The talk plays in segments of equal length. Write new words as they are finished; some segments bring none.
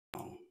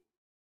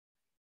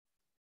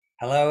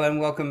Hello and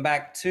welcome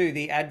back to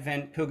the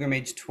Advent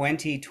Pilgrimage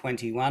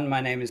 2021.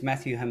 My name is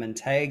Matthew-Hermann.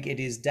 It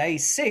is day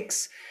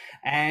 6,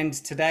 and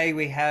today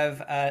we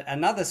have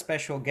another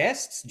special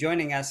guest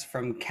joining us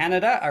from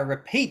Canada, a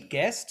repeat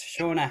guest.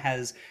 Shawna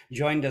has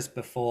joined us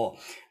before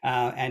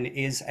and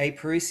is a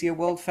Parousia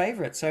World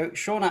favourite. So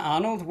Shawna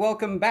Arnold,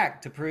 welcome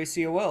back to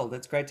Parousia World.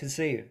 It's great to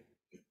see you.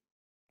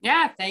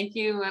 Yeah, thank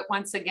you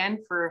once again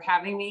for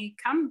having me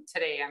come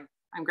today.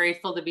 I'm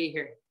grateful to be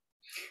here.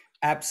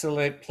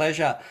 Absolute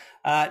pleasure.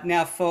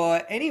 Now,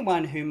 for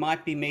anyone who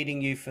might be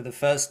meeting you for the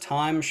first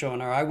time,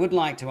 Shawna, I would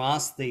like to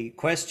ask the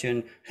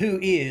question, who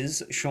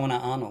is Shawna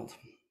Arnold?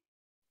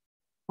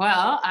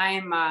 Well,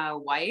 I'm a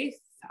wife,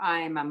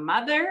 I'm a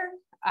mother,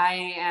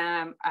 I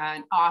am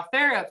an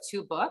author of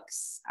 2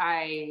 books,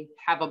 I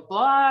have a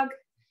blog,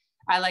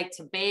 I like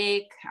to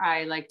bake,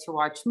 I like to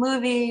watch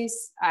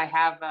movies, I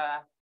have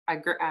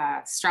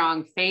a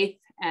strong faith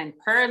and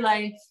prayer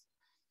life.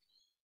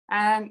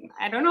 And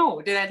I don't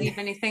know, did I leave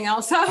anything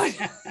else out?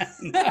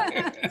 No,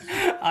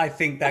 I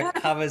think that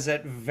covers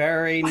it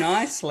very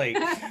nicely.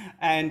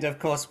 And of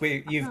course,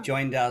 you've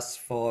joined us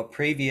for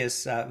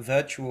previous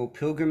virtual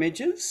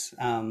pilgrimages,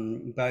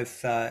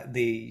 both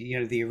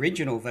the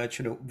original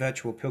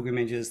virtual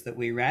pilgrimages that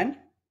we ran,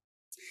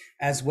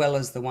 as well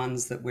as the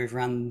ones that we've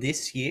run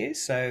this year.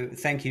 So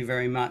thank you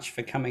very much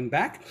for coming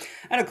back.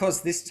 And of course,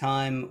 this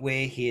time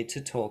we're here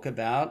to talk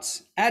about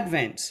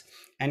Advent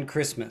and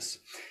Christmas.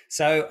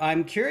 So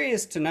I'm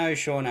curious to know,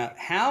 Shawna,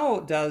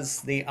 how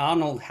does the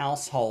Arnold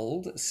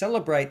household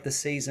celebrate the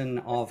season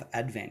of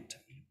Advent?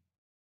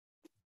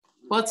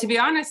 Well, to be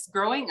honest,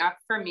 growing up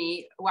for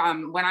me,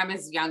 when I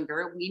was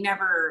younger, we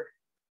never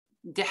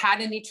had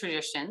any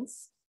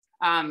traditions.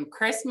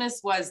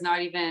 Christmas was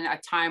not even a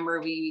time where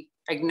we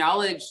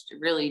acknowledged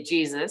really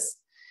Jesus.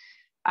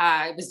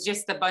 It was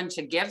just a bunch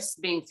of gifts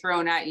being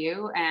thrown at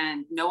you,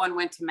 and no one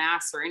went to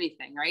mass or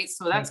anything, right?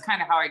 So that's kind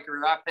of how I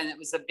grew up, and it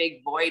was a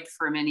big void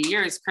for many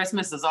years.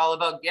 Christmas is all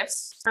about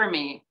gifts for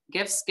me.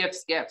 Gifts,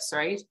 gifts, gifts,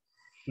 right?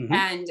 Mm-hmm.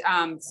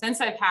 And since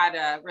I've had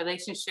a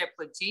relationship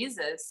with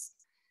Jesus,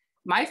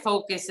 my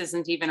focus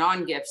isn't even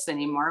on gifts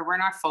anymore. We're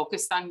not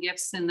focused on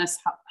gifts in this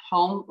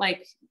home,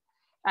 like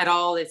at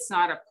all. It's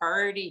not a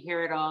priority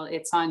here at all.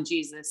 It's on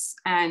Jesus.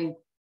 And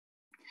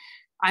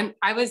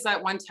I was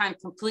at one time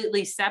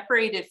completely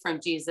separated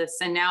from Jesus,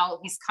 and now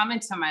he's come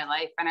into my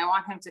life, and I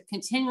want him to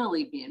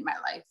continually be in my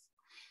life.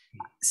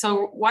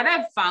 So what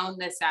I've found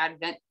this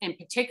Advent in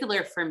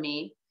particular for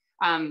me,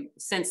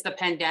 since the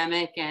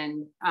pandemic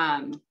and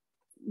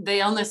the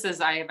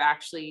illnesses I have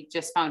actually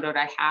just found out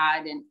I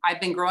had, and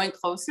I've been growing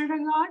closer to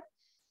God.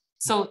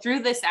 So through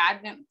this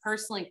Advent,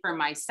 personally for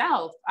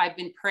myself, I've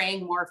been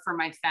praying more for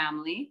my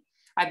family.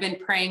 I've been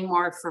praying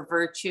more for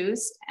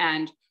virtues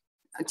and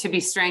to be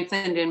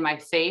strengthened in my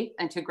faith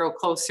and to grow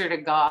closer to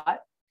God.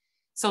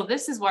 So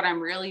this is what I'm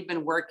really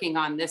been working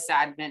on this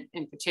Advent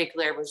in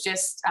particular, was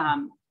just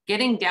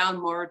getting down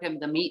more to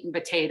the meat and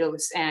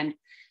potatoes and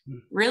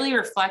really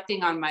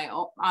reflecting on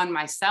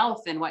myself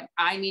and what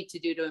I need to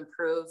do to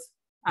improve,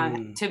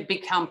 to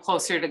become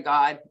closer to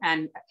God.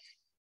 And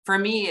for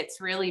me,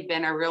 it's really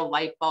been a real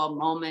light bulb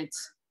moment.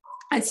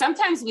 And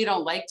sometimes we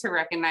don't like to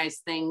recognize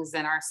things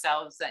in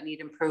ourselves that need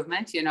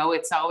improvement. You know,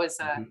 it's always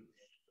a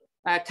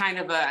kind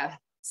of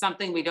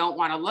something we don't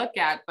want to look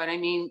at. But I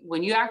mean,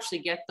 when you actually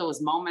get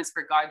those moments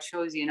where God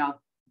shows,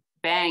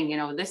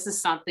 bang, this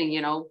is something,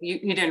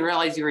 you didn't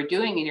realize you were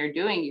doing and you're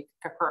doing, you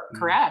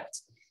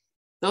correct.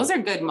 Those are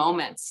good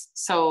moments.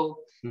 So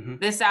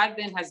this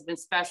Advent has been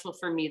special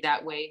for me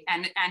that way.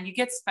 And you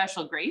get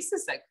special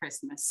graces at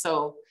Christmas.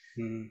 So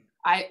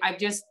I've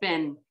just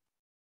been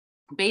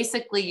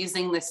basically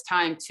using this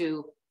time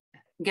to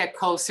get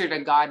closer to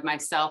God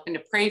myself and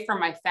to pray for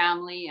my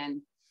family.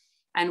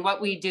 And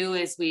what we do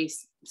is we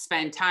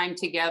spend time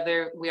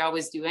together. We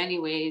always do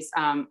anyways.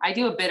 I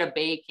do a bit of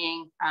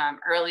baking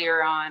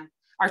earlier on.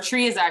 Our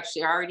tree is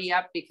actually already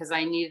up because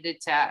I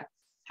needed to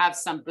have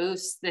some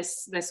boost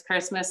this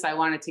Christmas. I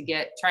wanted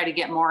to try to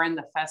get more in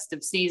the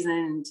festive season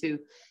and to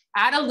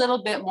add a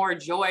little bit more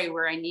joy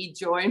where I need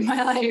joy in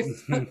my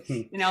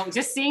life.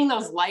 Just seeing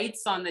those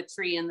lights on the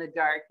tree in the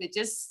dark, it's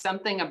just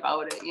something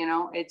about it,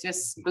 it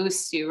just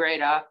boosts you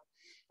right up.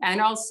 And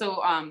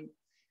also,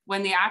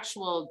 when the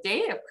actual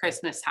day of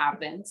Christmas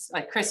happens,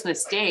 like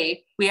Christmas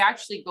Day, we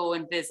actually go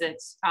and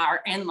visit our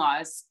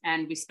in-laws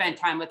and we spend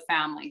time with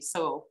family.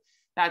 So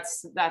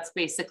that's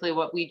basically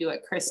what we do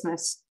at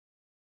Christmas.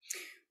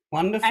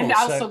 Wonderful. And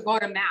also go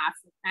to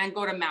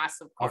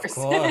mass, of course.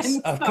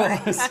 Of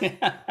course.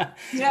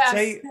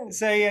 Yes.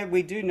 So yeah,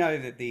 we do know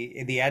that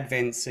the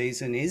Advent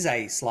season is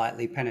a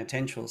slightly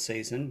penitential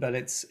season, but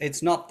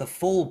it's not the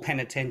full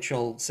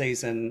penitential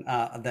season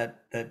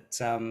that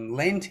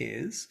Lent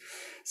is.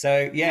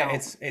 So yeah, no.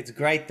 It's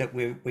great that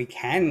we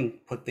can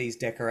put these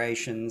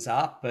decorations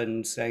up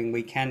and saying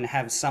we can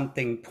have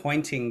something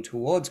pointing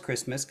towards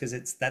Christmas,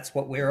 because that's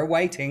what we're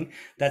awaiting,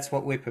 that's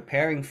what we're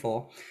preparing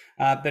for.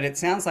 But it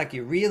sounds like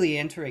you're really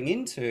entering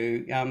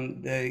into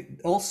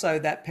also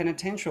that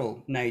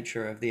penitential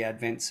nature of the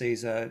Advent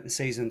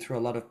season through a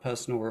lot of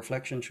personal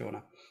reflection,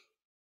 Shawna.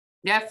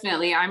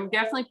 Definitely. I'm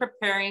definitely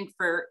preparing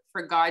for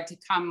God to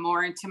come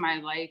more into my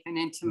life and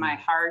into my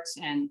heart.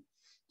 And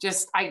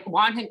just, I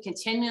want him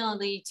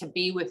continually to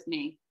be with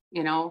me.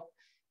 You know,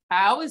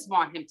 I always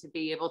want him to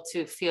be able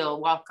to feel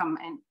welcome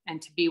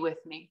and to be with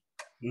me.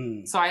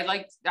 So I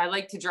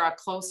like to draw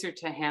closer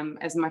to him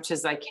as much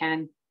as I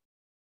can.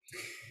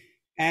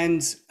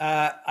 And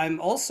I'm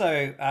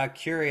also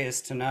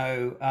curious to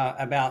know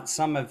about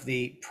some of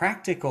the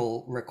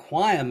practical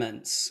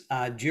requirements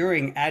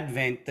during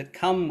Advent that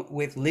come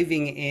with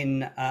living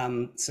in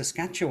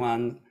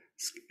Saskatchewan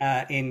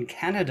in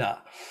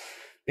Canada.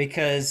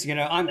 Because, you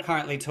know, I'm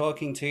currently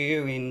talking to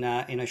you in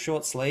a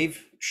short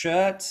sleeve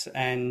shirt,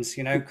 and,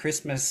 you know,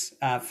 Christmas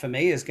for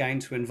me is going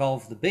to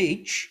involve the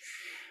beach.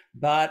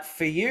 But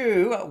for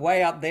you,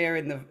 way up there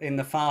in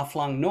the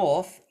far-flung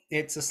north,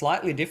 it's a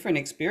slightly different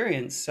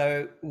experience.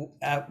 So,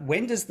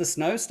 when does the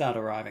snow start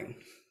arriving?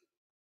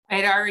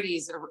 It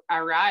already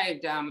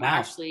arrived. Wow.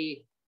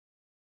 Actually,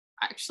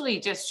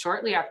 just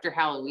shortly after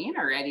Halloween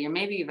already, or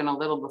maybe even a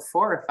little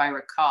before, if I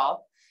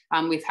recall.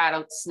 We've had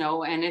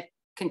snow, and it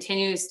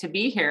continues to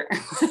be here, and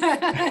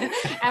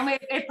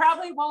it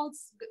probably won't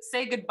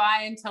say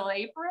goodbye until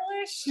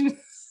April-ish.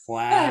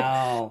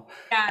 Wow.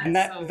 Yeah, And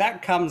so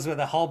that comes with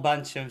a whole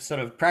bunch of sort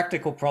of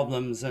practical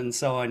problems and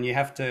so on. You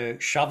have to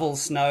shovel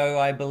snow,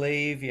 I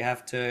believe. You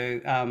have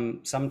to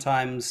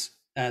sometimes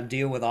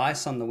deal with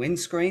ice on the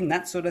windscreen,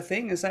 that sort of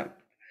thing. Is that?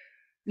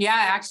 yeah,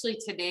 actually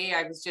today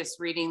I was just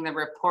reading the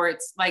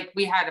reports. Like,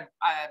 we had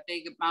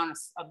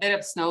a bit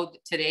of snow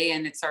today,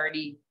 and it's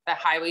already, the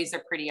highways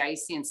are pretty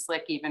icy and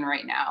slick even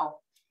right now.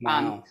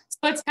 Wow.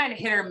 So it's kind of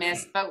hit or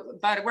miss, but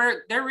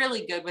they're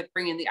really good with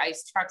bringing the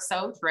ice trucks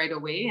out right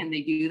away, and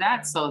they do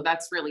that. So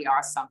that's really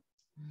awesome.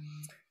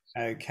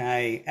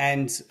 Okay.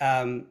 And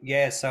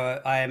yeah,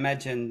 so I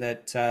imagine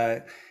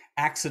that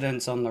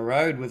accidents on the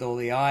road with all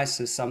the ice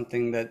is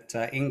something that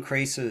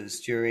increases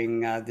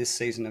during this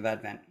season of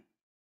Advent.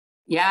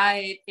 Yeah,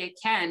 it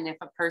can, if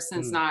a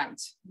person's Mm.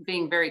 not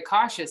being very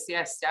cautious.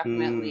 Yes,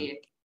 definitely, Mm.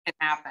 it can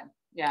happen.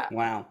 Yeah.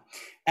 Wow.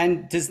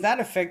 And does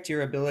that affect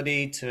your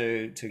ability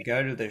to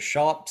go to the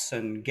shops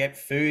and get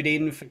food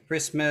in for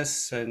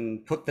Christmas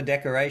and put the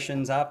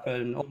decorations up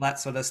and all that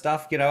sort of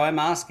stuff? You know, I'm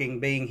asking,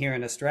 being here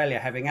in Australia,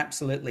 having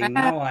absolutely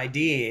no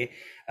idea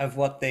of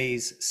what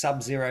these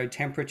sub-zero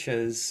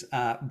temperatures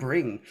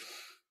bring.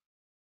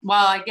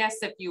 Well, I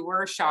guess if you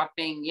were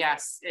shopping,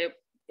 yes,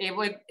 it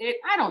would.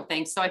 I don't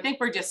think so. I think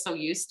we're just so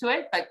used to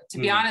it. But to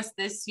be Mm. honest,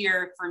 this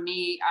year for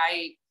me,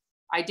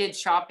 I did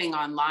shopping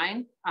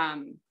online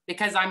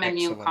because I'm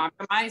immune Excellent.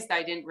 compromised.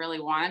 I didn't really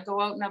want to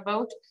go out and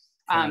about.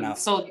 Fair enough.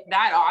 So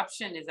that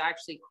option is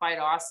actually quite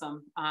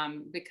awesome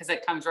because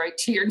it comes right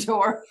to your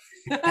door.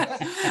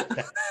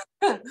 But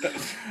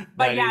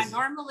That yeah, is.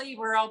 normally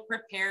we're all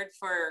prepared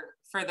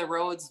for the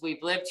roads.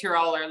 We've lived here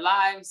all our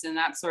lives and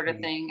that sort of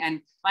Mm. thing.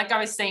 And like I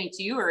was saying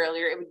to you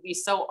earlier, it would be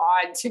so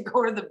odd to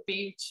go to the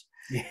beach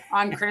Yeah.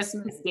 on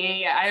Christmas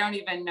Day. I don't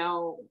even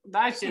know.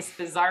 That's just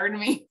bizarre to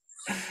me.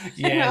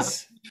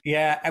 Yes.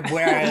 Yeah.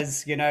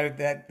 Whereas, you know,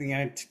 that, you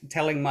know,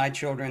 telling my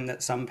children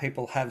that some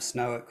people have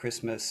snow at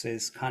Christmas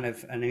is kind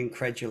of an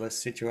incredulous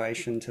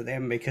situation to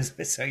them because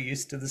we're so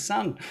used to the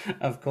sun,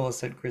 of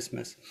course, at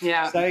Christmas.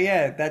 Yeah. So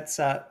yeah, that's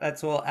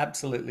all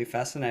absolutely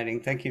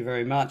fascinating. Thank you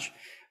very much.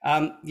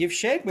 You've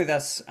shared with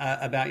us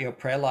about your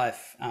prayer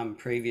life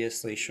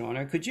previously,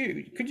 Shawna. Could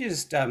you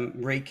just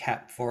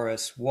recap for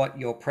us what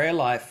your prayer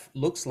life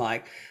looks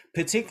like,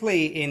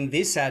 particularly in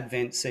this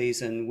Advent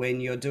season when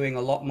you're doing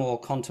a lot more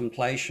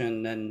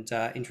contemplation and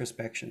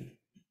introspection?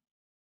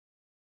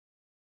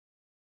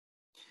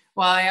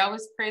 Well, I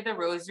always pray the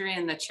rosary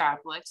and the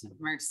chaplet of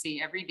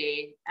mercy every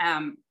day.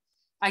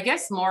 I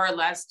guess more or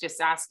less just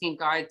asking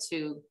God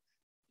to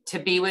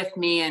be with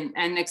me,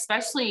 and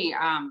especially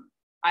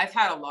I've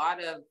had a lot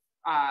of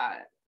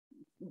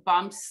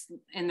bumps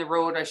in the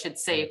road, I should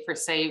say,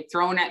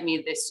 thrown at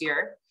me this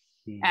year.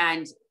 Mm.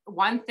 And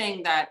one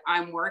thing that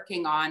I'm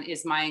working on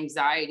is my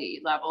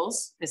anxiety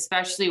levels,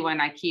 especially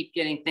when I keep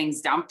getting things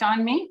dumped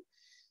on me.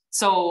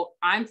 So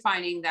I'm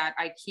finding that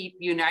I keep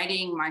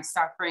uniting my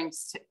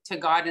sufferings to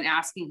God and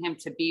asking him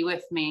to be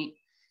with me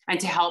and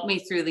to help me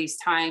through these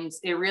times.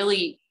 It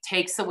really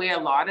takes away a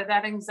lot of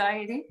that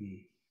anxiety.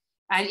 Mm.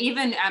 And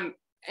even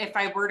if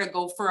I were to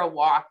go for a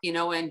walk, you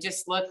know, and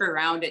just look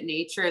around at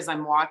nature as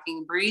I'm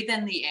walking, breathe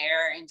in the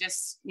air, and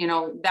just, you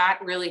know, that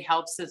really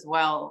helps as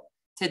well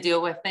to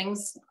deal with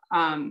things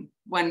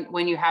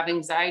when you have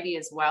anxiety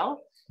as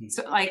well.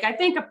 So like, I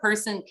think a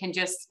person can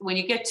just, when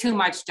you get too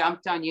much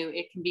dumped on you,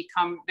 it can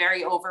become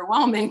very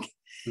overwhelming.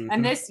 Mm-hmm.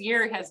 And this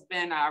year has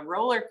been a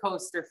roller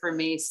coaster for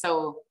me.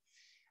 So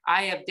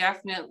I have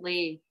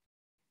definitely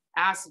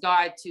asked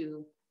God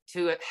to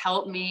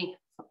help me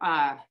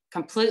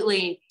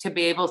completely to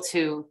be able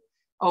to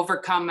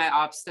overcome my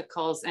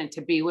obstacles and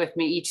to be with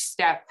me each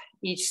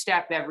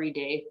step every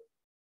day.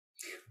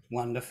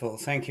 Wonderful.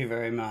 Thank you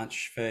very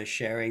much for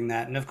sharing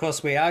that. And of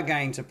course, we are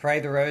going to pray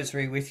the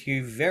rosary with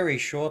you very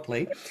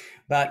shortly,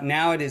 but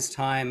now it is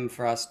time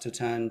for us to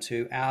turn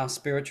to our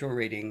spiritual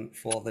reading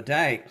for the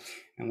day.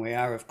 And we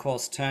are, of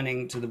course,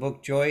 turning to the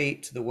book Joy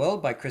to the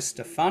World by Chris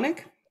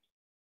Stefanik.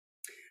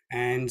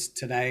 And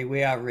today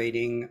we are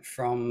reading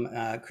from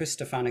Chris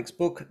Stefanik's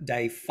book,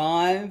 Day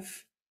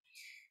 5.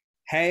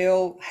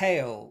 Hail,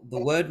 hail,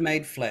 the Word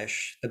made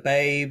flesh, the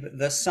babe,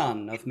 the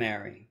Son of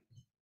Mary.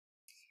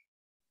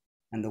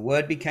 And the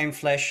Word became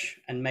flesh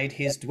and made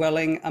his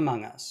dwelling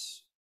among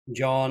us.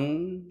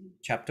 John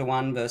chapter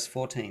 1, verse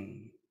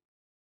 14.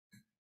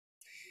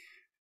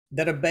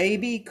 That a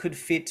baby could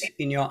fit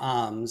in your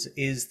arms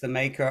is the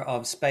maker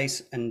of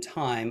space and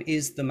time,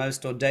 is the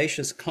most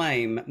audacious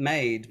claim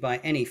made by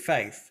any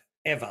faith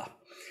ever.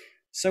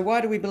 So why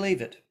do we believe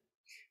it?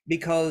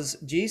 Because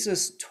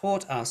Jesus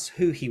taught us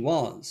who he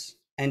was,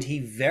 and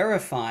he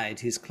verified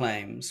his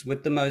claims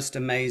with the most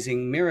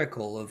amazing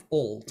miracle of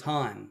all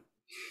time.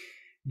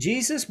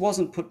 Jesus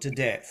wasn't put to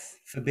death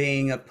for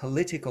being a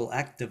political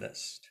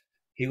activist.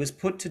 He was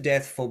put to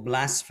death for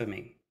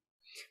blasphemy.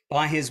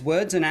 By his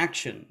words and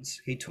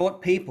actions, he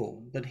taught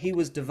people that he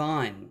was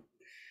divine.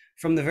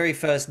 From the very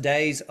first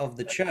days of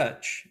the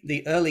church,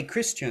 the early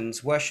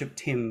Christians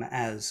worshipped him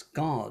as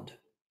God.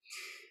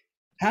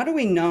 How do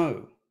we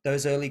know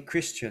those early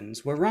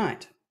Christians were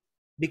right?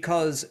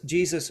 Because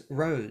Jesus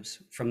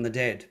rose from the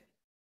dead.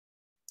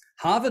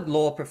 Harvard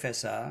law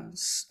professor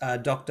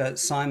Dr.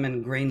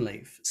 Simon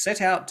Greenleaf set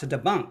out to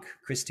debunk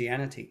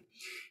Christianity.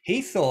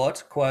 He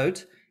thought,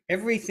 quote,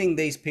 everything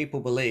these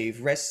people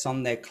believe rests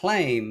on their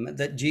claim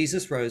that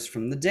Jesus rose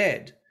from the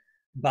dead,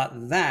 but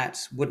that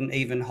wouldn't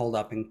even hold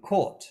up in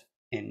court,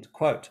 end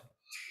quote.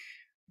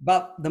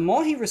 But the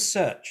more he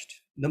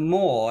researched, the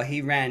more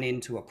he ran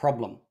into a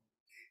problem.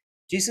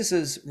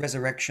 Jesus's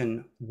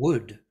resurrection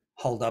would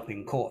hold up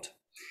in court.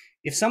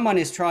 If someone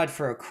is tried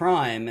for a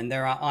crime and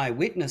there are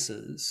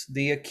eyewitnesses,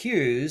 the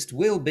accused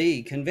will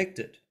be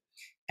convicted.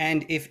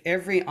 And if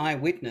every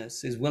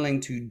eyewitness is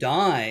willing to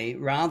die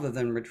rather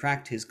than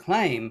retract his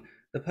claim,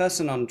 the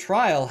person on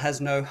trial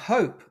has no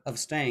hope of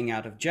staying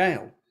out of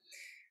jail.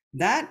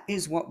 That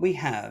is what we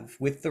have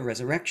with the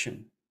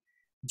resurrection.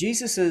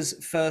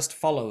 Jesus's first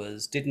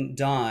followers didn't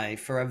die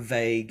for a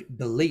vague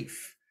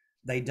belief.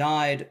 They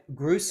died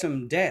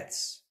gruesome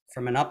deaths,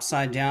 from an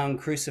upside-down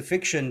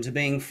crucifixion to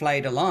being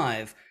flayed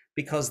alive,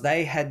 because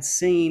they had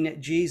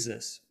seen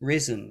Jesus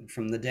risen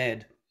from the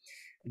dead.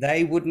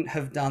 They wouldn't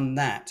have done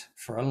that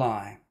for a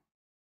lie.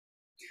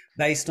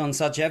 Based on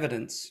such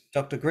evidence,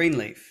 Dr.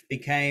 Greenleaf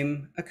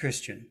became a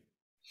Christian.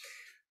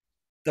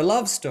 The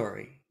love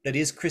story that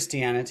is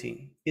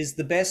Christianity is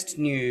the best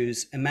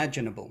news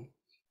imaginable.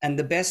 And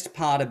the best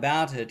part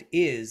about it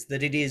is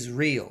that it is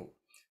real,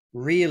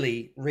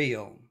 really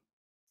real.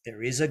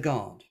 There is a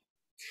God.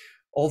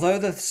 Although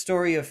the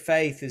story of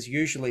faith is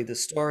usually the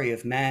story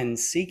of man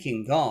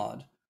seeking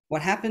God,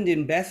 what happened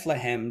in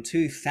Bethlehem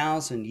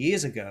 2,000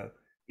 years ago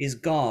is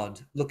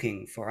God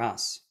looking for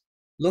us,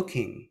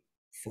 looking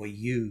for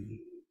you.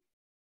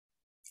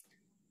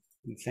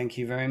 And thank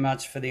you very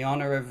much for the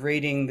honor of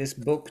reading this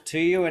book to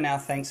you, and our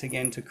thanks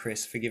again to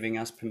Chris for giving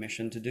us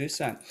permission to do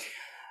so.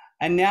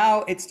 And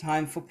now it's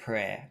time for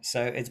prayer.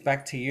 So it's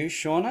back to you,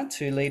 Shawna,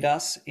 to lead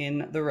us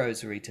in the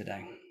rosary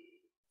today.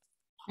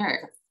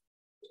 Sure.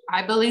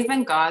 I believe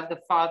in God,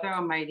 the Father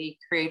Almighty,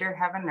 creator of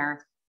heaven and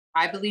earth.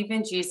 I believe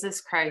in Jesus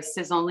Christ,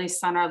 his only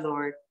Son, our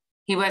Lord.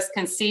 He was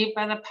conceived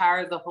by the power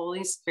of the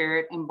Holy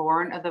Spirit and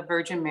born of the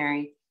Virgin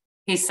Mary.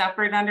 He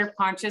suffered under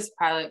Pontius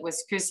Pilate,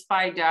 was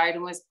crucified, died,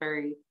 and was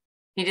buried.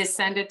 He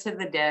descended to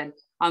the dead.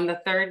 On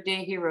the third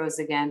day, he rose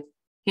again.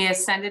 He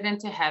ascended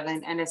into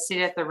heaven and is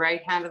seated at the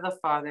right hand of the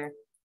Father.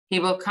 He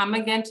will come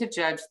again to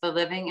judge the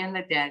living and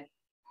the dead.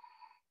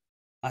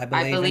 I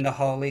believe in the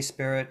Holy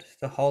Spirit,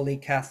 the Holy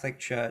Catholic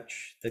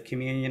Church, the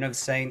communion of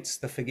saints,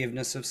 the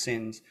forgiveness of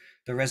sins,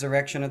 the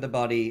resurrection of the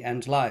body,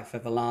 and life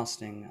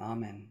everlasting.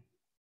 Amen.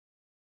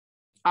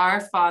 Our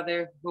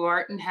Father, who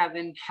art in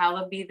heaven,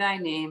 hallowed be thy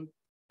name.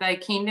 Thy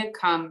kingdom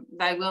come,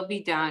 thy will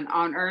be done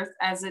on earth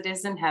as it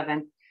is in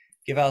heaven.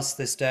 Give us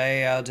this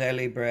day our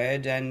daily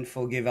bread, and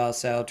forgive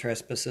us our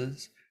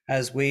trespasses,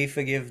 as we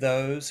forgive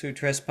those who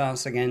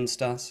trespass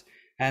against us.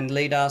 And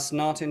lead us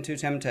not into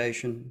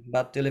temptation,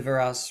 but deliver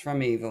us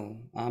from evil.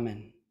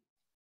 Amen.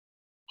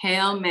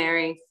 Hail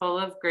Mary, full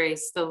of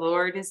grace, the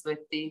Lord is with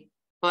thee.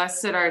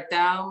 Blessed art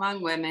thou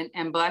among women,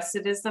 and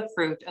blessed is the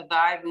fruit of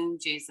thy womb,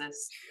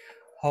 Jesus.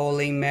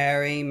 Holy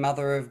Mary,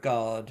 Mother of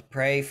God,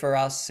 pray for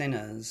us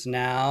sinners,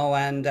 now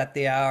and at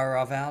the hour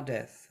of our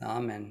death.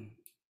 Amen.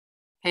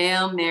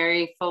 Hail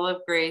Mary, full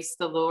of grace,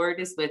 the Lord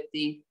is with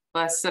thee.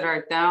 Blessed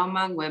art thou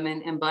among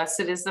women, and blessed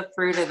is the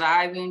fruit of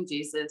thy womb,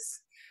 Jesus.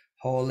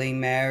 Holy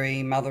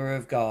Mary, Mother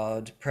of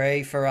God,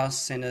 pray for us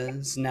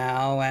sinners,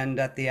 now and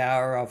at the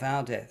hour of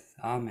our death.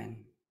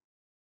 Amen.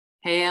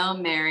 Hail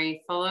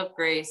Mary, full of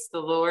grace,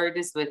 the Lord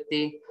is with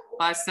thee.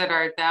 Blessed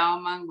art thou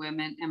among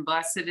women, and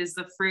blessed is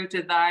the fruit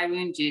of thy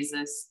womb,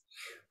 Jesus.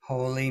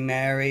 Holy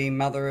Mary,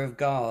 Mother of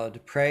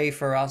God, pray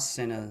for us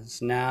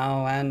sinners,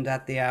 now and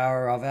at the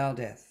hour of our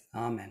death.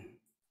 Amen.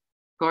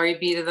 Glory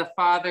be to the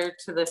Father,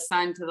 to the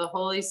Son, to the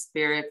Holy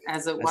Spirit,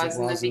 as it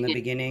was in the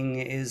beginning,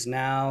 is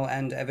now,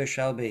 and ever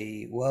shall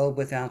be, world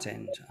without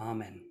end.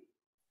 Amen.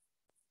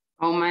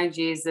 O my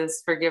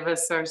Jesus, forgive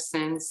us our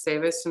sins,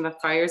 save us from the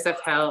fires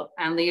of hell,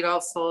 and lead all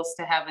souls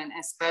to heaven,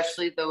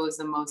 especially those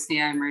in most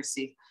need of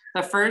mercy.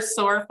 The first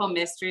sorrowful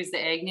mystery is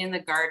the agony in the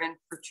garden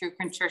for true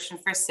contrition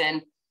for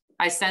sin.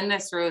 I send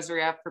this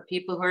rosary up for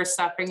people who are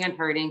suffering and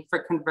hurting, for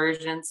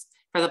conversions,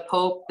 for the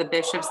Pope, the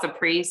bishops, the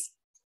priests,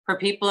 for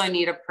people in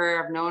need of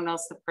prayer, have no one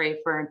else to pray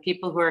for, and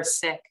people who are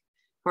sick,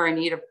 who are in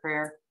need of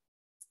prayer.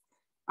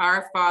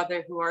 Our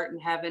Father, who art in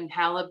heaven,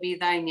 hallowed be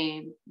thy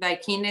name. Thy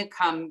kingdom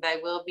come, thy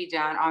will be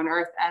done on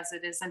earth as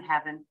it is in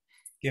heaven.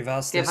 Give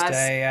us this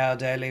day our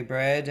daily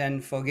bread,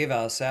 and forgive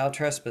us our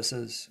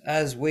trespasses,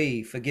 as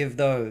we forgive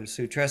those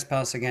who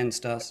trespass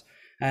against us.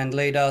 And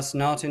lead us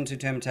not into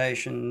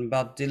temptation,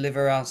 but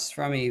deliver us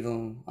from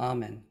evil.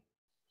 Amen.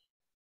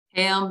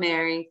 Hail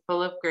Mary,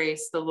 full of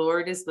grace, the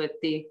Lord is with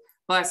thee.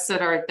 Blessed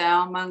art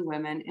thou among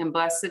women, and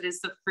blessed is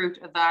the fruit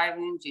of thy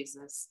womb,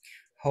 Jesus.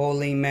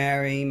 Holy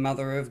Mary,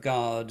 Mother of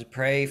God,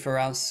 pray for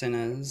us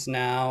sinners,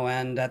 now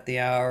and at the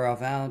hour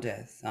of our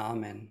death.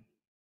 Amen.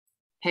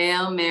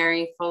 Hail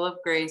Mary, full of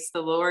grace,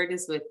 the Lord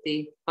is with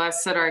thee.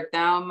 Blessed art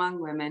thou among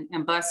women,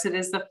 and blessed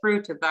is the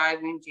fruit of thy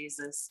womb,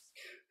 Jesus.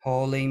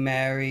 Holy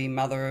Mary,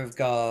 Mother of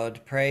God,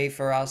 pray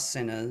for us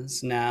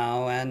sinners,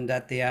 now and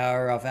at the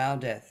hour of our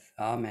death.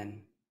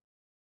 Amen.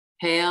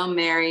 Hail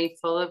Mary,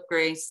 full of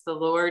grace, the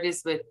Lord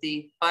is with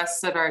thee.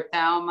 Blessed art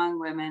thou among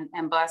women,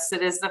 and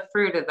blessed is the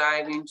fruit of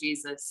thy womb,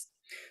 Jesus.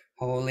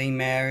 Holy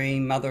Mary,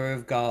 Mother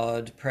of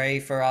God, pray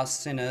for us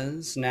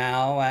sinners,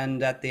 now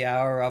and at the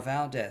hour of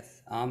our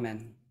death.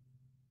 Amen.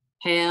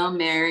 Hail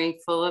Mary,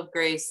 full of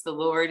grace, the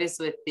Lord is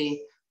with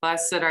thee.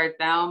 Blessed art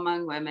thou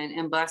among women,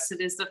 and blessed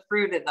is the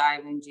fruit of thy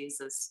womb,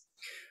 Jesus.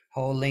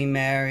 Holy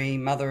Mary,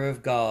 Mother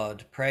of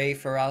God, pray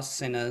for us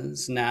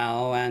sinners,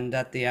 now and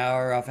at the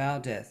hour of our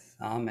death.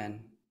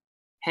 Amen.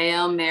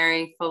 Hail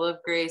Mary, full of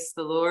grace,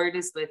 the Lord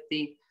is with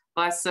thee.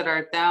 Blessed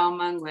art thou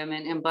among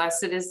women, and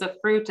blessed is the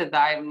fruit of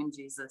thy womb,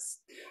 Jesus.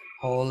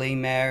 Holy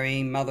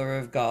Mary, Mother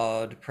of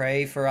God,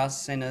 pray for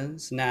us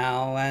sinners,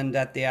 now and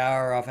at the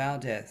hour of our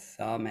death.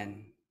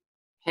 Amen.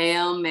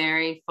 Hail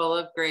Mary, full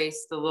of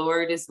grace, the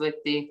Lord is with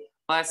thee.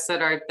 Blessed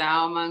art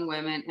thou among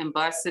women, and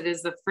blessed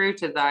is the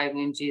fruit of thy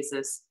womb,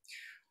 Jesus.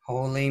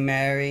 Holy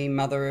Mary,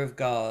 Mother of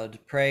God,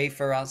 pray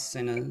for us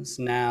sinners,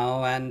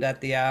 now and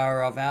at the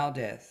hour of our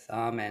death.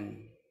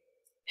 Amen.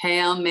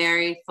 Hail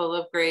Mary, full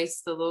of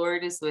grace, the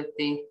Lord is with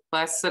thee.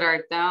 Blessed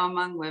art thou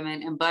among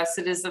women, and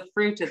blessed is the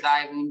fruit of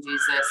thy womb,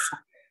 Jesus.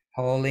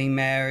 Holy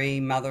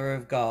Mary, Mother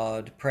of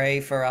God, pray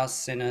for us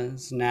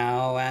sinners,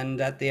 now and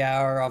at the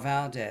hour of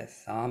our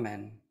death.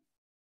 Amen.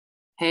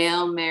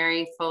 Hail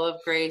Mary, full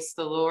of grace,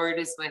 the Lord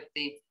is with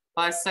thee.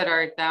 Blessed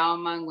art thou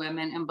among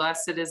women, and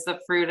blessed is the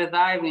fruit of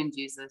thy womb,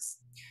 Jesus.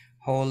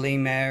 Holy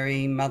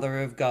Mary,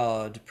 Mother of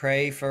God,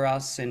 pray for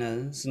us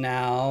sinners,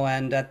 now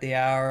and at the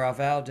hour of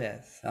our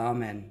death.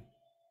 Amen.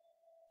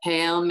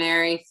 Hail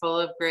Mary, full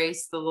of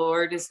grace, the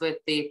Lord is with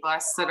thee.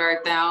 Blessed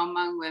art thou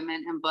among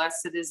women, and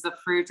blessed is the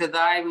fruit of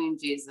thy womb,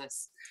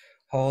 Jesus.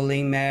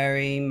 Holy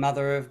Mary,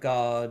 Mother of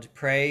God,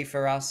 pray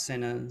for us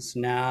sinners,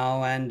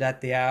 now and at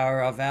the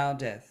hour of our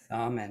death.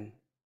 Amen.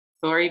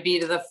 Glory be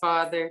to the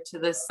Father, to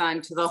the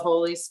Son, to the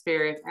Holy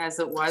Spirit, as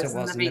it As was it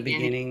in was the in the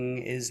beginning. beginning,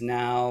 is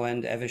now,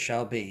 and ever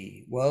shall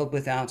be, world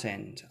without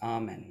end.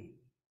 Amen.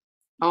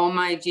 O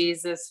my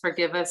Jesus,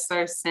 forgive us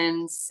our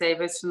sins, save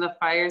us from the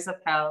fires of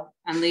hell,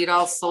 and lead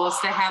all souls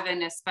to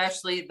heaven,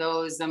 especially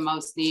those in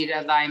most need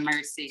of thy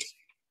mercy.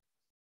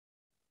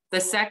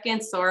 The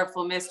second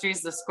sorrowful mystery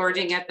is the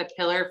scourging at the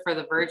pillar for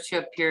the virtue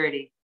of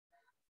purity.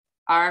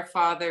 Our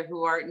Father,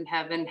 who art in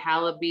heaven,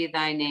 hallowed be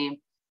thy name.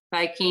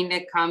 Thy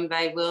kingdom come,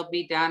 thy will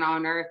be done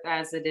on earth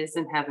as it is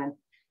in heaven.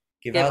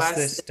 Give us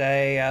this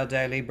day our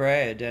daily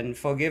bread, and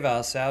forgive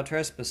us our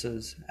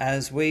trespasses,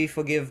 as we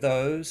forgive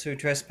those who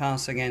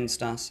trespass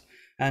against us.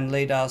 And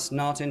lead us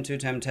not into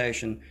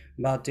temptation,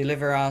 but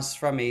deliver us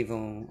from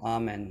evil.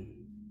 Amen.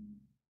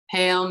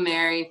 Hail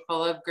Mary,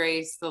 full of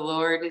grace, the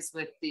Lord is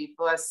with thee.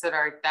 Blessed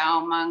art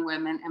thou among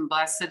women, and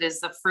blessed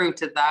is the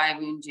fruit of thy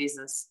womb,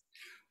 Jesus.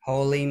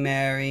 Holy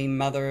Mary,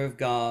 Mother of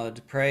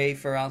God, pray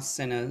for us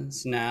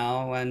sinners,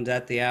 now and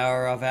at the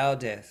hour of our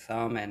death.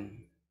 Amen.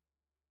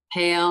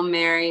 Hail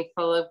Mary,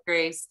 full of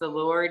grace, the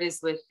Lord is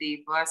with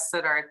thee.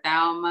 Blessed art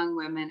thou among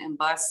women, and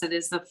blessed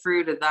is the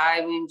fruit of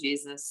thy womb,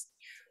 Jesus.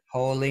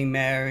 Holy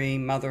Mary,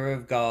 Mother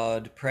of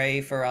God,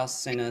 pray for us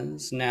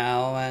sinners,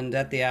 now and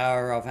at the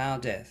hour of our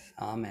death.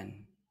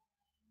 Amen.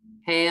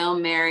 Hail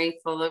Mary,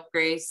 full of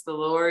grace, the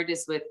Lord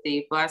is with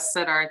thee. Blessed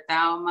art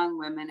thou among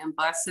women, and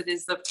blessed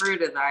is the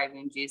fruit of thy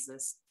womb,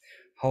 Jesus.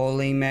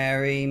 Holy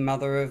Mary,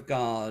 Mother of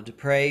God,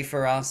 pray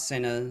for us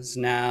sinners,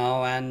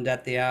 now and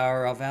at the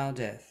hour of our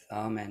death.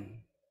 Amen.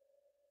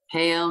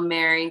 Hail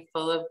Mary,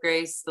 full of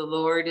grace, the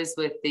Lord is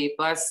with thee.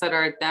 Blessed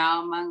art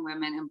thou among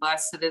women, and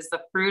blessed is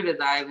the fruit of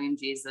thy womb,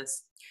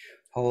 Jesus.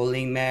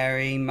 Holy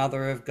Mary,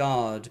 Mother of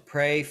God,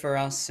 pray for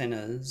us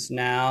sinners,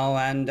 now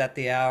and at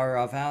the hour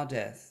of our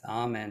death.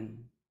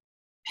 Amen.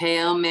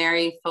 Hail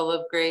Mary, full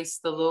of grace,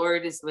 the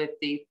Lord is with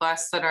thee.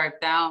 Blessed art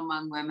thou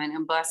among women,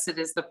 and blessed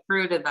is the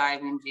fruit of thy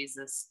womb,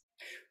 Jesus.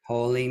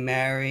 Holy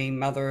Mary,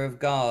 Mother of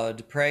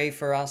God, pray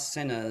for us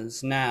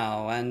sinners,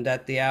 now and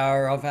at the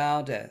hour of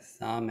our death.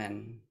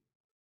 Amen.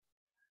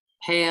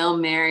 Hail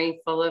Mary,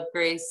 full of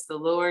grace, the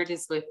Lord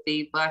is with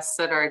thee.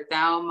 Blessed art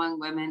thou among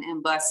women,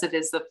 and blessed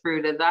is the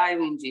fruit of thy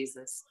womb,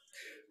 Jesus.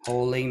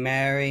 Holy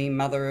Mary,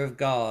 Mother of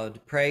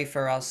God, pray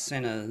for us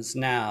sinners,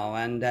 now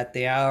and at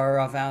the hour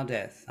of our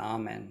death.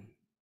 Amen.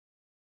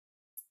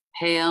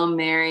 Hail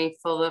Mary,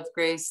 full of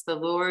grace, the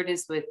Lord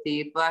is with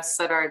thee.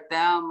 Blessed art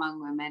thou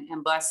among women,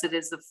 and blessed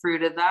is the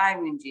fruit of thy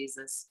womb,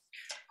 Jesus.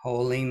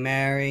 Holy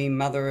Mary,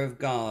 Mother of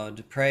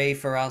God, pray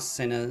for us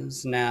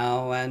sinners,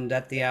 now and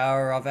at the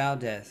hour of our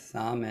death.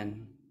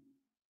 Amen.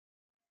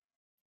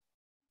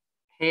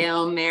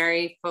 Hail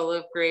Mary, full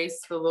of grace,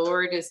 the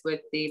Lord is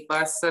with thee.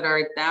 Blessed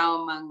art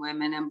thou among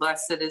women, and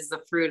blessed is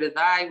the fruit of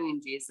thy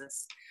womb,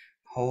 Jesus.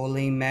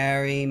 Holy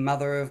Mary,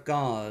 Mother of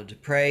God,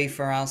 pray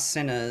for us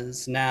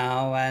sinners,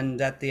 now and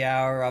at the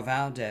hour of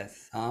our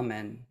death.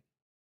 Amen.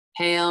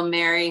 Hail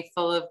Mary,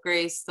 full of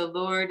grace, the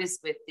Lord is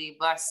with thee.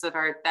 Blessed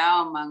art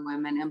thou among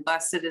women, and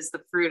blessed is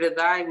the fruit of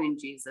thy womb,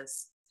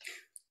 Jesus.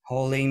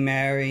 Holy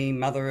Mary,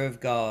 Mother of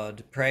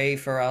God, pray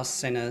for us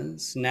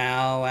sinners,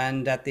 now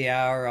and at the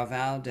hour of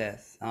our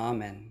death.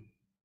 Amen.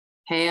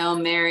 Hail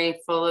Mary,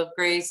 full of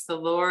grace, the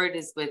Lord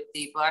is with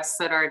thee.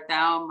 Blessed art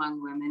thou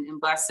among women, and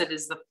blessed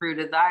is the fruit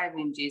of thy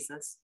womb,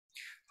 Jesus.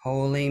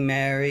 Holy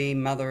Mary,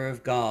 Mother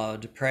of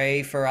God,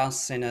 pray for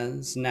us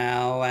sinners,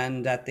 now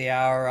and at the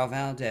hour of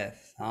our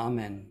death.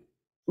 Amen.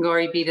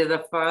 Glory be to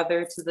the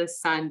Father, to the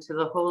Son, to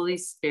the Holy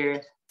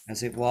Spirit.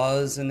 As it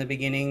was in the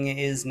beginning,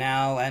 is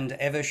now, and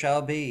ever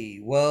shall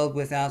be, world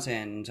without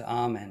end.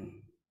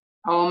 Amen.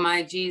 O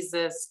my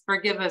Jesus,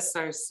 forgive us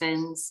our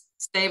sins,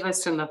 save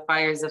us from the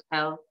fires of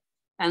hell,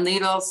 and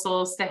lead all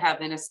souls to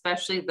heaven,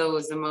 especially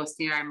those in most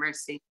need our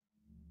mercy.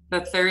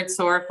 The third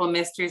sorrowful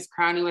mystery is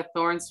crowning with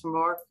thorns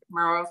for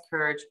moral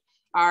courage.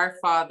 Our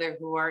Father,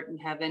 who art in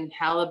heaven,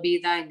 hallowed be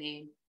thy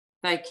name.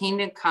 Thy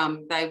kingdom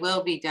come, thy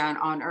will be done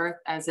on earth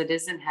as it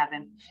is in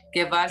heaven.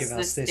 Give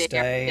us This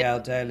day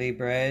our daily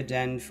bread,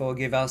 and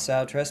forgive us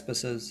our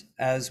trespasses,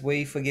 as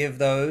we forgive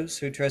those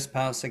who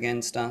trespass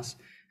against us.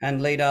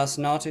 And lead us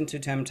not into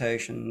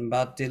temptation,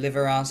 but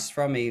deliver us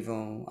from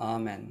evil.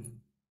 Amen.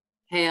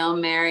 Hail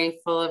Mary,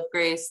 full of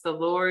grace, the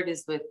Lord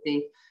is with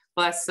thee.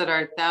 Blessed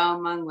art thou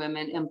among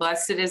women, and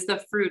blessed is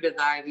the fruit of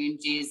thy womb,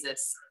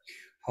 Jesus.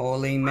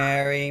 Holy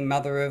Mary,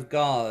 Mother of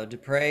God,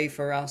 pray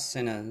for us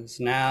sinners,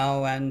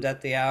 now and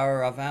at the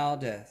hour of our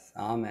death.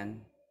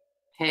 Amen.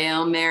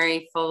 Hail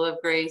Mary, full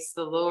of grace,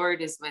 the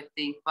Lord is with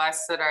thee.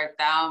 Blessed art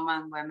thou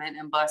among women,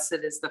 and blessed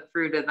is the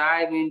fruit of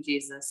thy womb,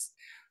 Jesus.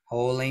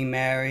 Holy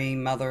Mary,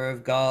 Mother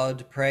of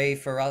God, pray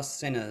for us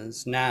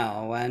sinners,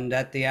 now and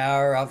at the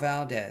hour of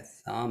our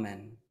death.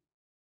 Amen.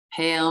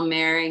 Hail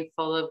Mary,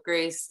 full of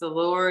grace, the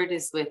Lord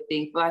is with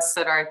thee. Blessed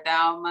art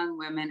thou among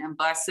women, and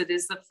blessed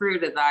is the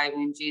fruit of thy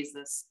womb,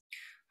 Jesus.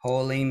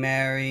 Holy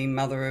Mary,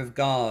 Mother of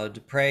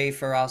God, pray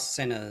for us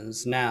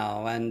sinners,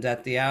 now and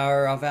at the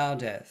hour of our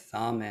death.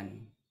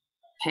 Amen.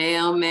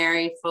 Hail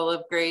Mary, full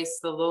of grace,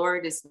 the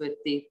Lord is with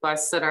thee.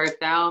 Blessed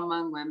art thou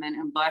among women,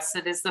 and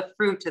blessed is the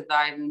fruit of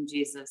thy womb,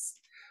 Jesus.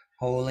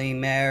 Holy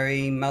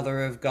Mary,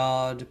 Mother of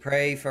God,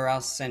 pray for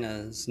us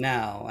sinners,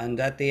 now and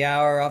at the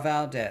hour of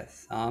our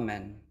death.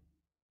 Amen.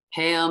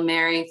 Hail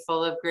Mary,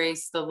 full of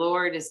grace, the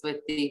Lord is with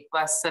thee.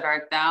 Blessed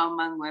art thou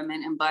among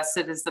women, and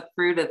blessed is the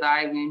fruit of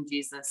thy womb,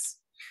 Jesus.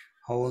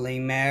 Holy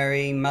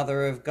Mary,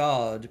 Mother of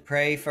God,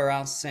 pray for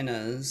us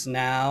sinners,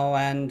 now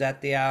and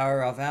at the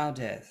hour of our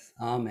death.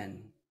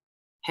 Amen.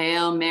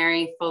 Hail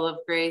Mary, full of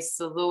grace,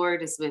 the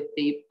Lord is with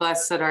thee.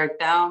 Blessed art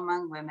thou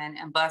among women,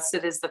 and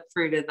blessed is the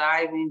fruit of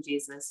thy womb,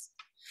 Jesus.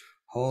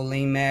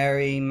 Holy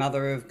Mary,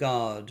 Mother of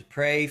God,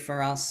 pray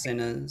for us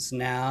sinners,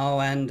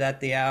 now and at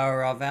the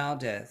hour of our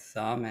death.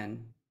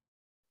 Amen.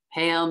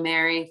 Hail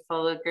Mary,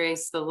 full of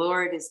grace, the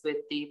Lord is with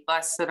thee.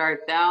 Blessed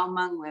art thou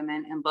among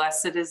women, and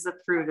blessed is the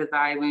fruit of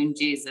thy womb,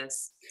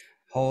 Jesus.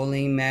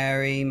 Holy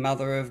Mary,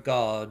 Mother of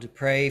God,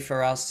 pray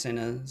for us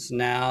sinners,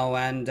 now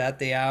and at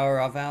the hour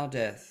of our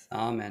death.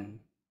 Amen.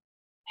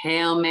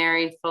 Hail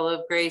Mary, full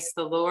of grace,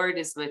 the Lord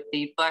is with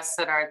thee.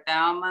 Blessed art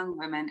thou among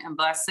women, and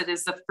blessed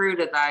is the fruit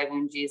of thy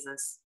womb,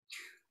 Jesus.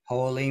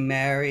 Holy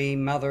Mary,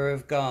 Mother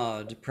of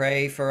God,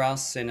 pray for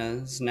us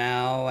sinners,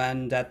 now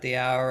and at the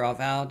hour of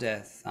our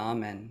death.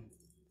 Amen.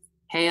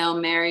 Hail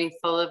Mary,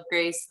 full of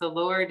grace, the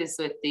Lord is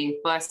with thee.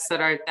 Blessed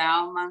art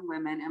thou among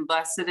women, and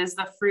blessed is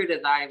the fruit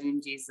of thy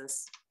womb,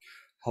 Jesus.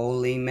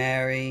 Holy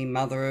Mary,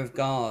 Mother of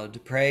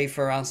God, pray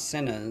for us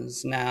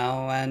sinners,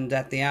 now and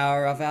at the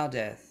hour of our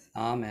death.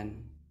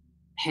 Amen.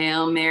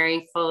 Hail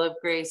Mary, full of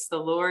grace, the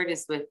Lord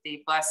is with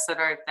thee. Blessed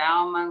art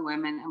thou among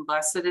women, and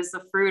blessed is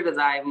the fruit of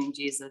thy womb,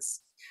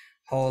 Jesus.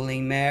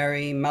 Holy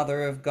Mary,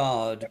 Mother of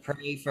God,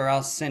 pray for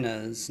us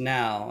sinners,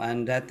 now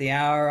and at the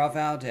hour of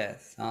our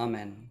death.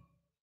 Amen.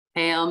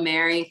 Hail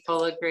Mary,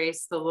 full of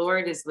grace, the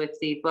Lord is with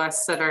thee.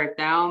 Blessed art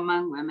thou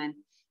among women,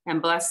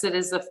 and blessed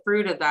is the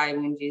fruit of thy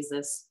womb,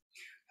 Jesus.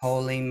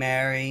 Holy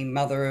Mary,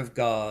 Mother of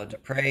God,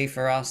 pray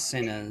for us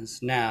sinners,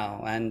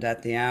 now and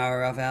at the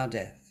hour of our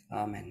death.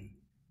 Amen.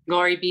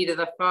 Glory be to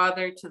the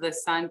Father, to the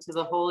Son, to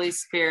the Holy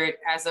Spirit,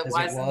 as it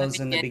was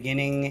in the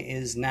beginning,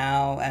 is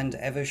now, and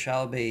ever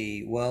shall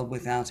be, world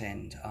without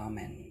end.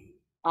 Amen.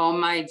 O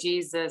my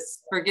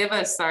Jesus, forgive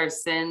us our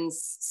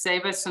sins,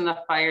 save us from the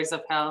fires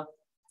of hell,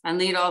 and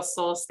lead all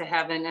souls to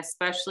heaven,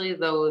 especially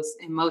those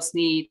in most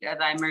need of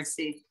thy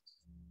mercy.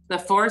 The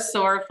four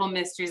sorrowful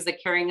mysteries, the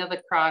carrying of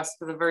the cross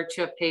for the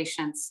virtue of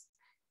patience.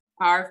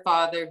 Our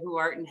Father, who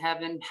art in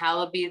heaven,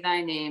 hallowed be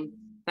thy name.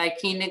 Thy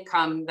kingdom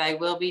come, thy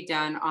will be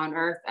done on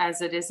earth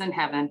as it is in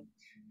heaven.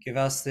 Give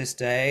us this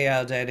day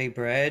our daily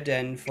bread,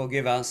 and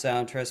forgive us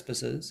our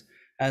trespasses,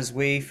 as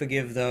we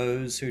forgive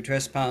those who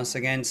trespass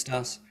against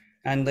us.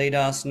 And lead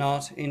us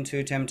not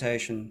into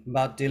temptation,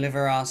 but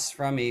deliver us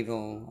from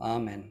evil.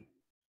 Amen.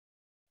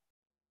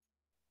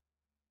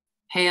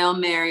 Hail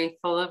Mary,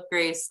 full of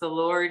grace, the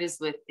Lord is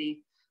with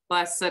thee.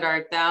 Blessed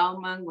art thou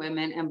among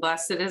women, and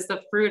blessed is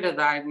the fruit of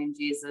thy womb,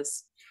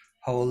 Jesus.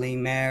 Holy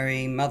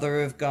Mary,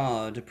 Mother of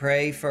God,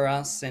 pray for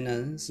us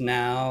sinners,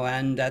 now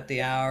and at the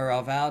hour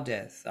of our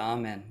death.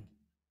 Amen.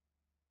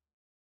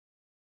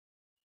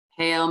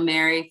 Hail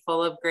Mary,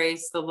 full of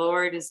grace, the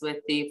Lord is with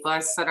thee.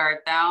 Blessed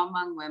art thou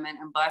among women,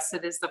 and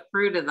blessed is the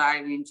fruit of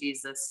thy womb,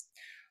 Jesus.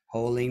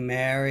 Holy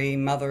Mary,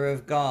 Mother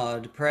of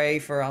God, pray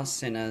for us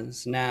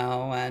sinners,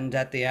 now and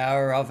at the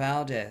hour of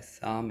our death.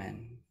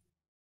 Amen.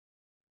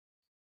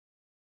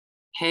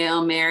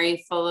 Hail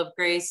Mary, full of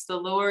grace, the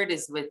Lord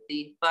is with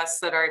thee.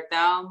 Blessed art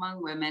thou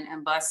among women,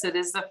 and blessed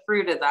is the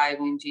fruit of thy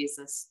womb,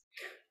 Jesus.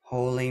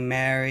 Holy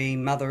Mary,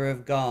 Mother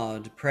of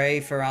God,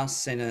 pray for us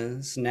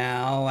sinners,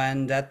 now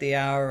and at the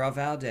hour of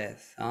our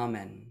death.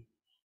 Amen.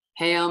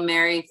 Hail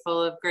Mary,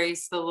 full of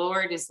grace, the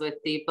Lord is with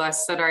thee.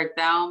 Blessed art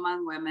thou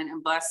among women,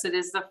 and blessed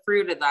is the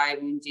fruit of thy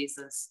womb,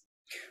 Jesus.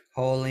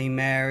 Holy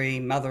Mary,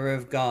 Mother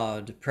of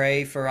God,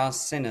 pray for us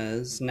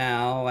sinners,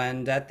 now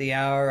and at the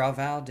hour of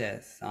our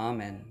death.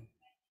 Amen.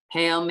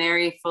 Hail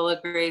Mary, full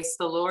of grace,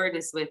 the Lord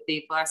is with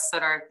thee. Blessed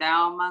art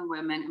thou among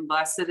women, and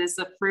blessed is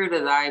the fruit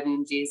of thy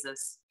womb,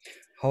 Jesus.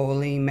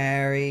 Holy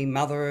Mary,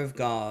 Mother of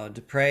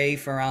God, pray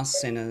for us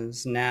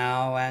sinners,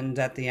 now and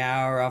at the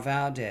hour of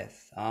our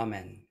death.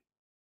 Amen.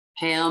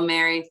 Hail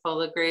Mary,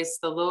 full of grace,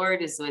 the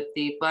Lord is with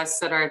thee.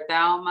 Blessed art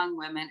thou among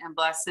women, and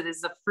blessed is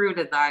the fruit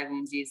of thy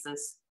womb,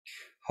 Jesus.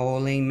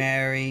 Holy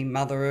Mary,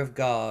 Mother of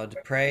God,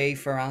 pray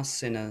for us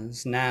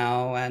sinners,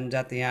 now and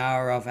at the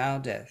hour of our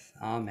death.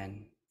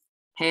 Amen.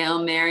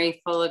 Hail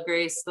Mary, full of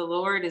grace, the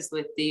Lord is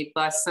with thee.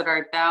 Blessed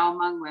art thou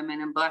among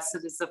women, and blessed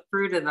is the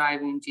fruit of thy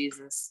womb,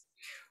 Jesus.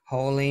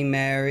 Holy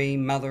Mary,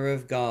 Mother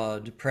of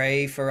God,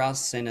 pray for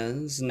us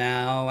sinners,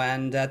 now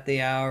and at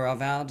the hour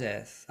of our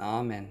death.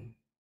 Amen.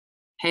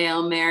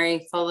 Hail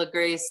Mary, full of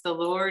grace, the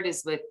Lord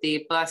is with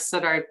thee. Blessed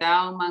art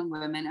thou among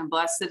women, and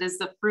blessed is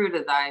the fruit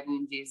of thy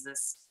womb,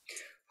 Jesus.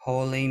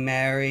 Holy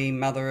Mary,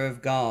 Mother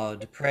of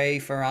God, pray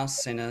for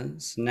us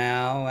sinners,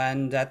 now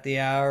and at the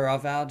hour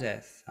of our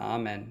death.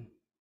 Amen.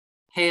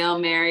 Hail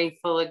Mary,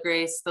 full of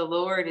grace, the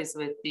Lord is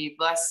with thee.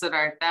 Blessed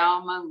art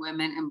thou among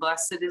women, and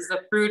blessed is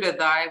the fruit of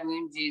thy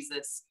womb,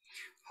 Jesus.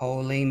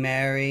 Holy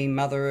Mary,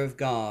 Mother of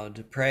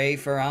God, pray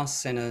for us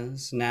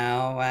sinners,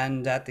 now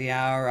and at the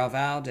hour of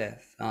our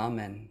death.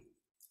 Amen.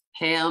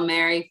 Hail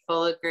Mary,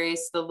 full of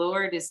grace, the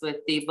Lord is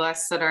with thee.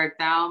 Blessed art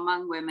thou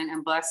among women,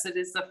 and blessed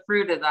is the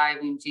fruit of thy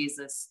womb,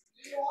 Jesus.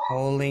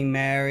 Holy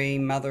Mary,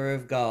 Mother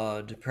of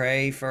God,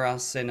 pray for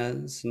us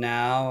sinners,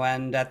 now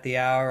and at the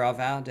hour of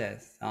our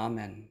death.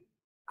 Amen.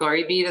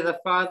 Glory be to the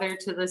Father,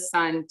 to the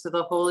Son, to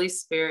the Holy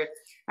Spirit,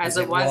 As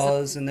it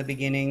was in the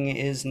beginning,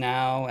 is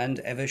now, and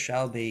ever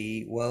shall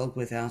be, world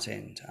without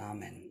end.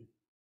 Amen.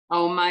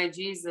 O my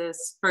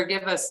Jesus,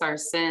 forgive us our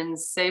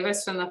sins, save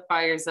us from the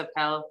fires of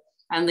hell,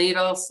 and lead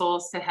all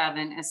souls to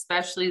heaven,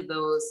 especially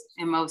those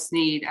in most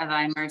need of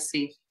thy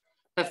mercy.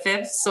 The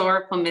fifth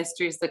sorrowful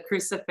mystery is the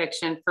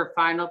crucifixion for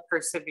final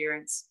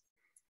perseverance.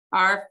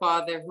 Our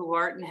Father, who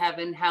art in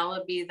heaven,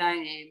 hallowed be thy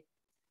name.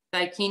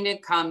 Thy kingdom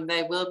come,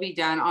 thy will be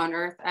done on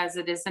earth as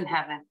it is in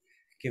heaven.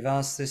 Give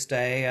us this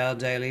day our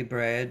daily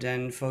bread,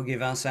 and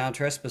forgive us our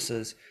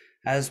trespasses,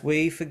 as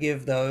we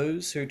forgive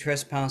those who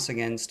trespass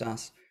against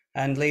us.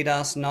 And lead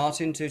us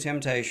not into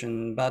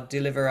temptation, but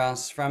deliver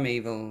us from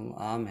evil.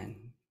 Amen.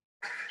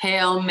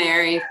 Hail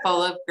Mary,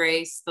 full of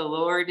grace, the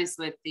Lord is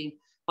with thee.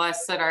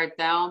 Blessed art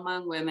thou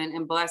among women,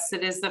 and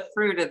blessed is the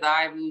fruit of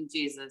thy womb,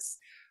 Jesus.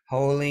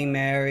 Holy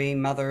Mary,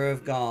 Mother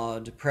of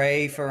God,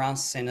 pray for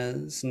us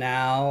sinners,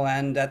 now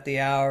and at the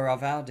hour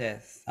of our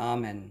death.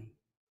 Amen.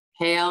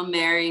 Hail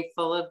Mary,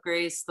 full of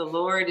grace, the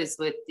Lord is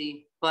with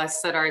thee.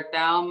 Blessed art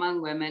thou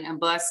among women, and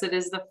blessed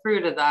is the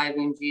fruit of thy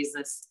womb,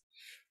 Jesus.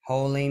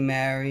 Holy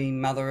Mary,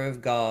 Mother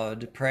of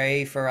God,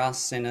 pray for us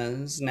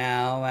sinners,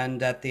 now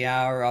and at the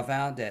hour of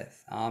our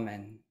death.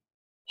 Amen.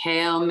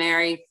 Hail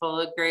Mary, full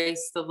of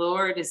grace, the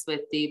Lord is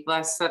with thee.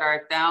 Blessed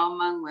art thou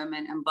among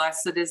women, and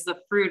blessed is the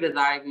fruit of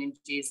thy womb,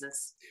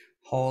 Jesus.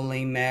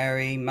 Holy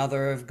Mary,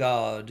 Mother of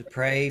God,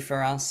 pray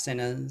for us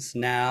sinners,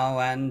 now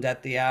and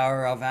at the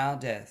hour of our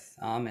death.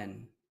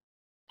 Amen.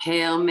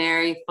 Hail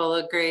Mary, full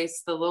of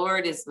grace, the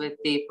Lord is with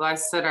thee.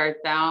 Blessed art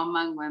thou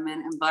among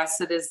women, and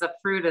blessed is the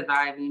fruit of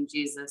thy womb,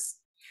 Jesus.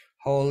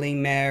 Holy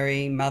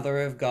Mary,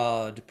 Mother of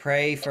God,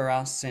 pray for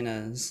us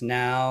sinners,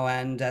 now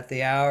and at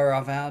the hour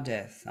of our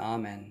death.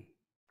 Amen.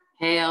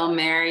 Hail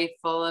Mary,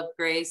 full of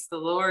grace, the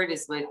Lord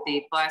is with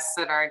thee.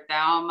 Blessed art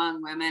thou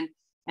among women,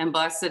 and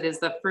blessed is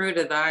the fruit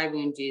of thy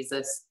womb,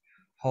 Jesus.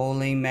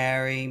 Holy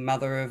Mary,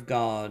 Mother of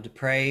God,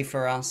 pray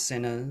for us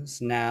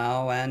sinners,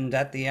 now and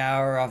at the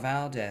hour of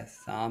our death.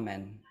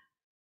 Amen.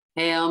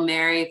 Hail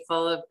Mary,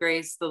 full of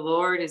grace, the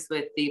Lord is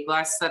with thee.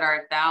 Blessed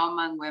art thou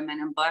among women,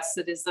 and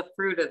blessed is the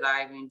fruit of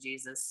thy womb,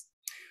 Jesus.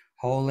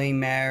 Holy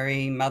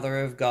Mary,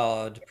 Mother of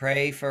God,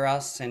 pray for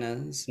us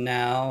sinners,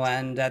 now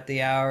and at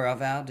the hour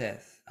of our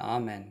death.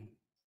 Amen.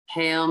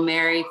 Hail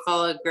Mary,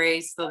 full of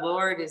grace, the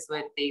Lord is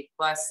with thee.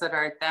 Blessed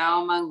art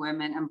thou among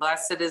women, and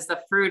blessed is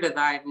the fruit of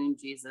thy womb,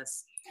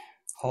 Jesus.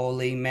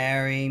 Holy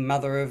Mary,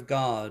 Mother of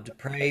God,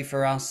 pray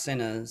for us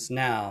sinners,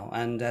 now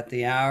and at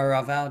the hour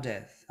of our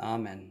death.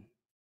 Amen.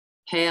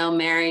 Hail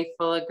Mary,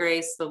 full of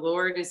grace, the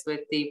Lord is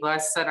with thee.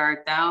 Blessed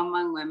art thou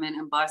among women,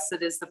 and blessed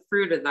is the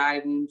fruit of thy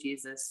womb,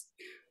 Jesus.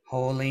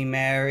 Holy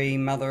Mary,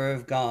 Mother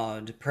of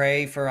God,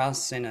 pray for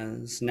us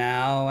sinners,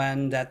 now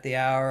and at the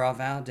hour of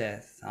our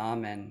death.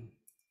 Amen.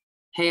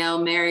 Hail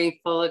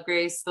Mary, full of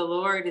grace, the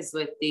Lord is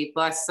with thee.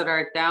 Blessed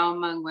art thou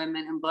among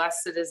women, and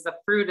blessed is the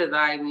fruit of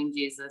thy womb,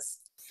 Jesus.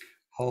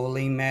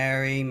 Holy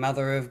Mary,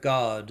 Mother of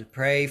God,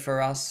 pray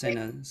for us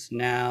sinners,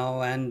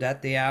 now and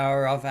at the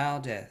hour of our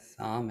death.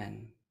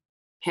 Amen.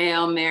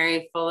 Hail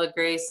Mary, full of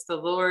grace, the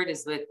Lord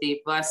is with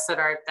thee. Blessed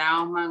art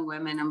thou among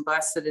women, and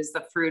blessed is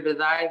the fruit of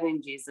thy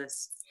womb,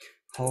 Jesus.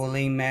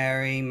 Holy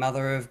Mary,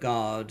 Mother of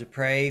God,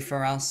 pray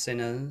for us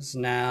sinners,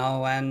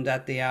 now and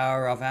at the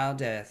hour of our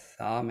death.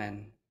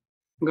 Amen.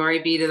 Glory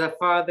be to the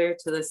Father,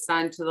 to the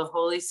Son, to the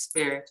Holy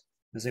Spirit.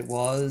 As it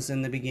was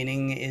in the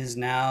beginning, is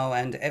now,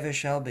 and ever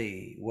shall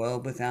be,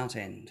 world without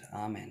end.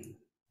 Amen.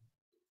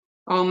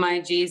 O my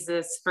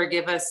Jesus,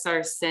 forgive us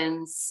our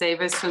sins,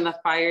 save us from the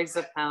fires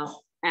of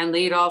hell, and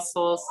lead all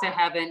souls to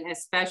heaven,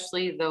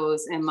 especially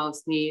those in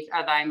most need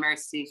of thy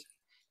mercy.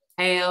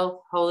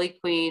 Hail, Holy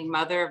Queen,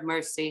 Mother of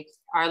Mercy,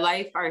 our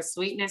life, our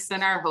sweetness,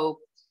 and our hope.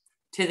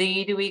 To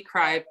thee do we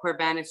cry, poor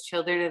banished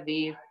children of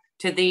Eve.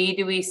 To thee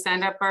do we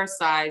send up our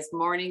sighs,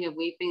 mourning and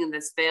weeping in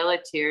this vale of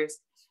tears.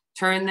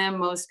 Turn them,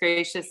 most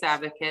gracious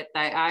advocate,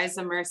 thy eyes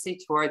of mercy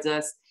towards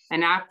us,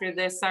 and after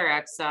this our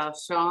exile,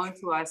 show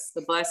unto us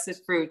the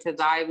blessed fruit of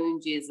thy womb,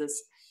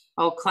 Jesus.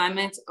 O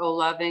clement, O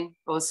loving,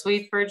 O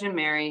sweet Virgin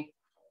Mary,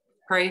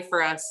 pray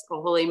for us,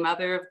 O Holy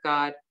Mother of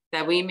God,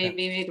 that we may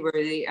be made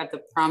worthy of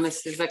the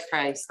promises of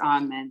Christ.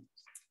 Amen.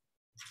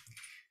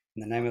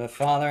 In the name of the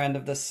Father, and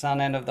of the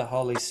Son, and of the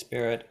Holy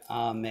Spirit.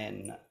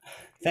 Amen.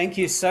 Thank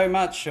you so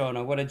much,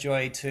 Shawna. What a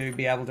joy to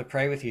be able to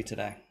pray with you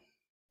today.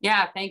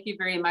 Yeah, thank you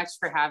very much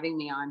for having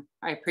me on.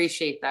 I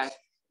appreciate that.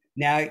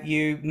 Now,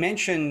 you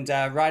mentioned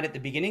right at the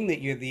beginning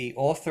that you're the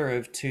author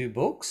of 2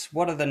 books.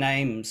 What are the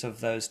names of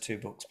those 2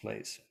 books,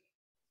 please?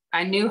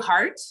 A New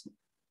Heart,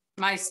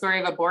 my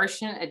story of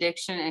abortion,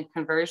 addiction, and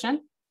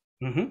conversion.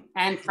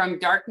 And From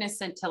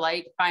Darkness into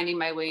Light, Finding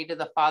My Way to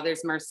the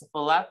Father's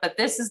Merciful Love. But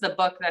this is the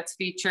book that's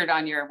featured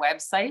on your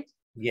website.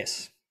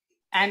 Yes.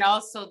 And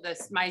also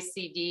my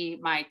CD,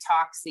 my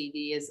talk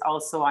CD is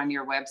also on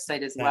your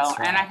website as well.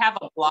 Right. And I have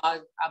a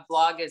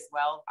blog as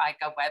well, like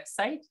a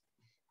website.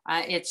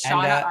 It's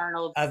Shawna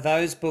Arnold. Are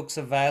those books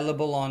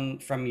available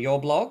from your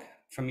blog,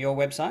 from your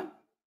website?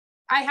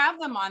 I have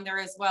them on there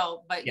as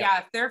well, but yeah,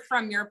 if they're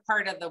from your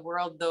part of the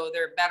world, though,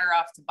 they're better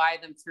off to buy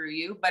them through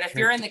you. But if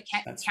you're in the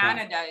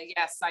Canada, right.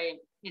 Yes,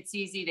 it's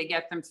easy to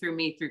get them through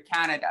me through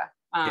Canada.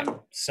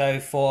 So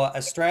for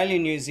Australia,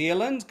 New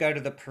Zealand, go to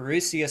the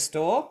Parousia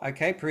store,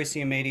 okay,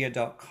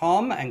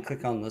 parousiamedia.com, and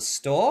click on the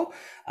store.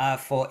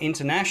 For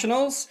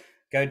internationals,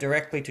 go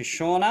directly to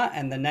Shawna,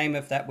 and the name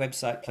of that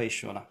website, please,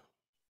 Shawna.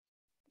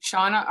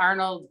 Shawna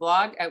Arnold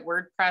blog at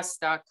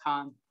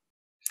wordpress.com.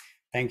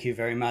 Thank you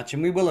very much.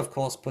 And we will, of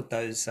course, put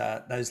those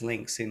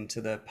links into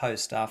the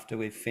post after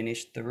we've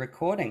finished the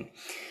recording.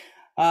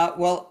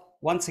 Well,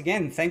 once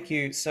again, thank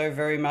you so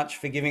very much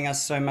for giving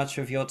us so much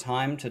of your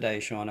time today,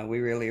 Shawna. We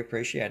really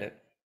appreciate it.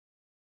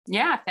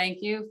 Yeah,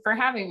 thank you for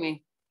having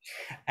me.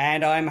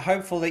 And I'm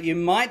hopeful that you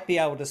might be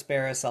able to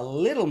spare us a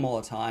little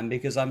more time,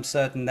 because I'm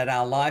certain that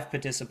our live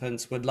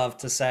participants would love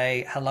to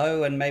say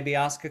hello and maybe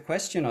ask a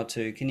question or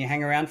two. Can you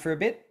hang around for a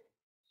bit?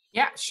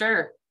 Yeah,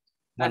 sure.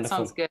 That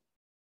sounds good.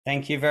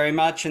 Thank you very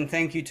much, and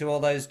thank you to all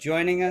those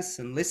joining us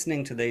and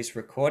listening to these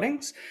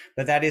recordings.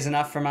 But that is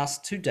enough from us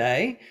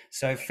today.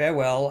 So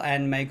farewell,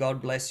 and may God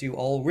bless you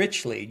all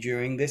richly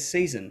during this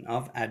season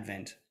of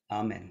Advent.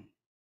 Amen.